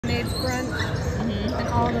brunch, and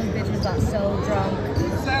all those bitches got so drunk.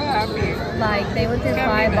 So happy. Like, they went through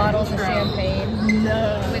 5 bottles of champagne.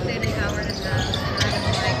 No. Within an hour and a half. And I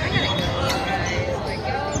was like, I gotta go, guys. Like,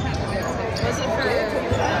 go have a good time. Was it for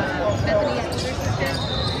Bethany's sister? Yeah.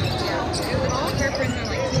 It was all her friends are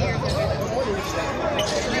like 2 years older than us. Like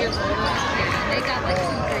 3 years older. Yeah. They got like 2,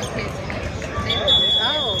 3 kids.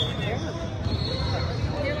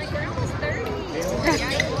 They're like, we're almost 30.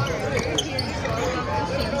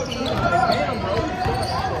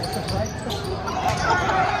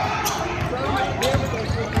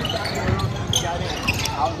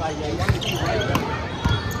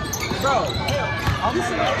 Bro, I'm just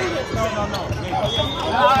saying, no. Now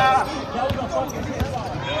we're gonna fucking hit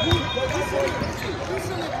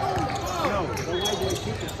No, the way they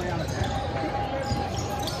keep the play on the back.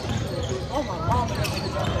 Oh, my mama, that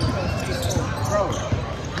nigga's on there. Bro,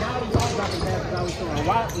 now he's all about the bad that I was doing.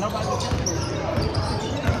 Why? Nobody was doing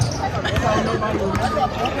nobody was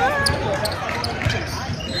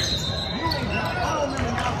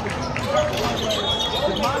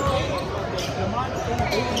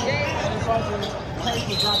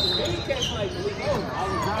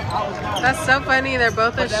That's so funny. They're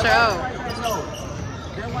both a show.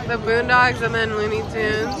 The Boondocks and then Looney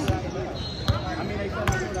Tunes.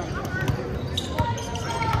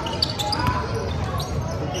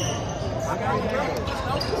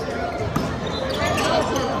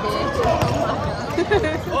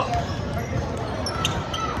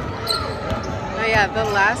 Oh yeah, the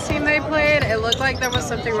last team they played, it looked like there was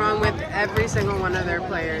something wrong with every single one of their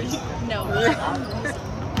players. No.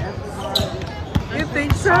 You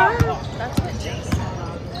think so? That's what Jay said.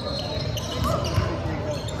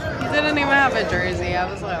 He didn't even have a jersey. I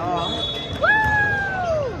was like, oh. Woo!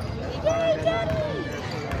 Yay, Daddy!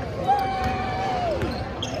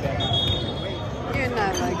 You're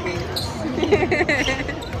not lucky.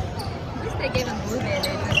 At least they gave him blue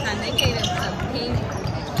band-aids this time. They gave him some pink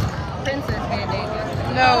princess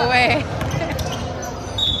band-aids. No way.